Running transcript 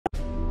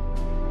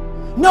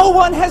No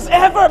one has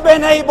ever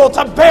been able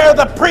to bear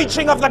the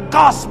preaching of the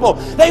gospel.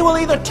 They will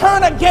either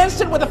turn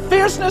against it with the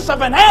fierceness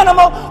of an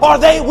animal, or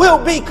they will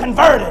be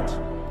converted.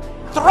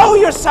 Throw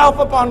yourself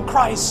upon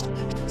Christ.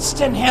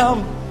 Trust in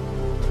Him.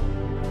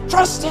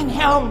 Trust in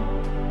Him.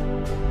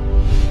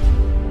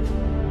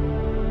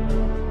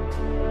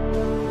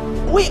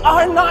 We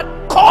are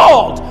not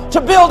called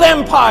to build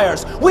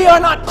empires. We are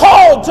not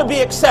called to be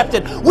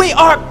accepted. We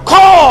are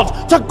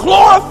called to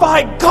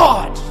glorify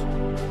God.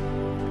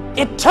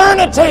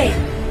 Eternity.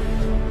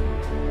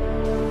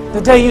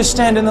 The day you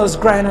stand in those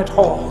granite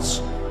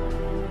halls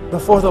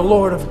before the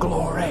Lord of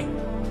glory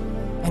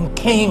and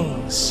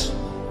kings.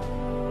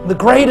 The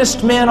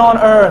greatest men on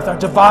earth are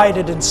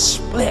divided and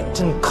split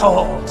and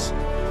called.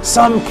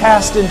 Some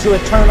cast into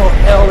eternal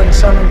hell and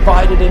some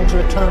invited into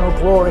eternal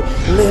glory.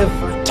 Live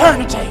for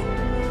eternity.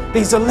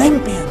 These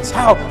Olympians,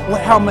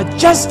 how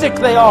majestic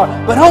they are,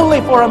 but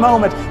only for a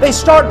moment. They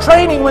start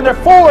training when they're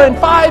 4 and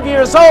 5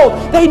 years old.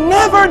 They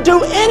never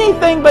do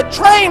anything but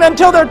train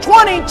until they're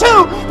 22.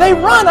 They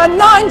run a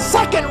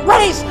 9-second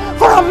race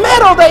for a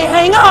medal they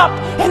hang up,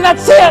 and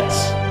that's it.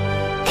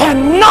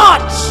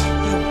 Cannot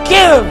you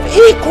give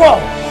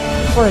equal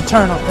for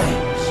eternal things?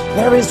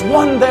 There is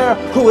one there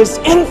who is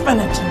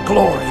infinite in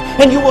glory,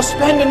 and you will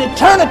spend an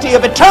eternity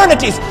of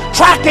eternities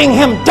tracking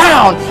Him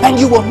down, and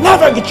you will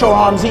never get your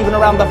arms even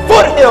around the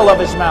foothill of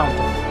His mountain.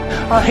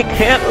 I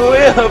can't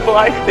live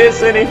like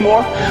this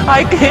anymore.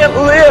 I can't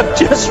live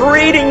just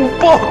reading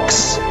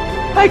books.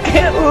 I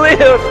can't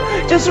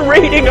live just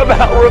reading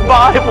about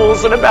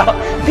revivals and about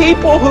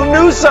people who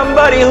knew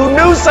somebody who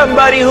knew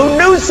somebody who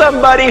knew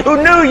somebody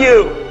who knew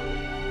you.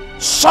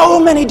 So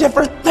many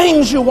different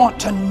things you want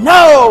to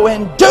know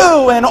and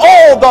do, and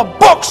all the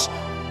books.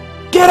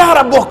 Get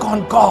out a book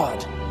on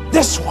God.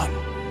 This one.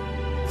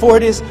 For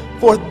it is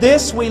for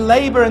this we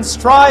labor and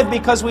strive,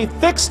 because we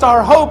fixed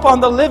our hope on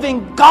the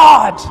living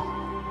God.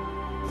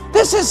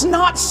 This is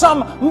not some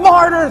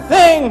martyr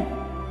thing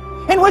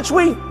in which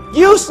we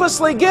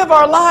uselessly give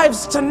our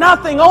lives to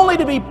nothing only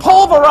to be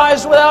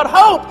pulverized without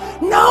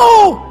hope.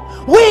 No!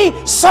 We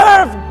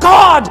serve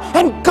God,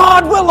 and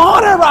God will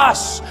honor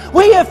us.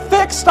 We have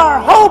fixed our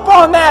hope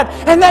on that,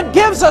 and that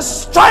gives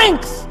us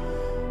strength.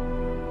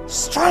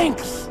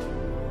 Strength.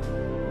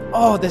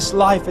 Oh, this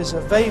life is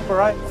a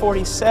vapor. I'm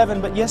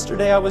 47, but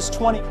yesterday I was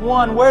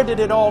 21. Where did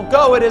it all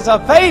go? It is a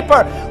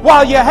vapor.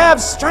 While you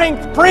have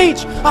strength,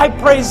 preach. I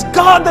praise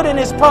God that in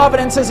His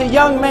providence as a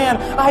young man,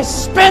 I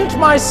spent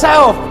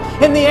myself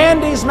in the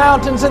Andes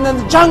Mountains and in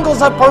the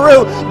jungles of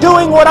Peru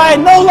doing what I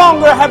no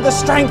longer have the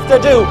strength to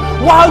do.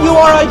 While you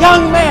are a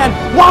young man,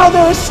 while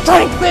there is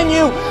strength in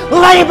you,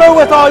 labor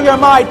with all your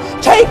might.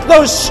 Take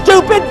those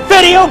stupid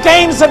video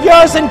games of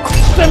yours and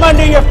crush them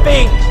under your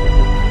feet.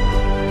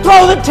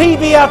 Throw the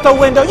TV out the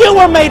window. You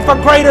were made for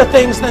greater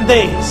things than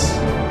these.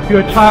 If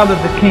you're a child of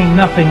the King,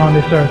 nothing on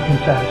this earth can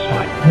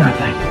satisfy.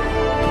 Nothing.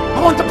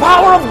 I want the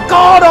power of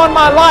God on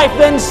my life.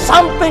 Then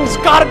something's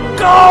got to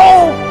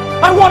go.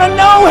 I want to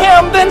know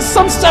Him. Then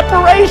some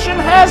separation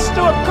has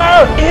to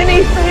occur.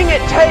 Anything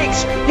it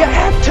takes. You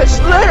have to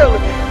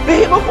literally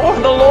be before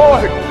the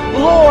Lord.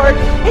 Lord,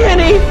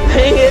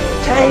 anything it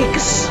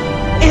takes.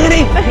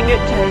 Anything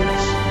it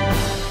takes.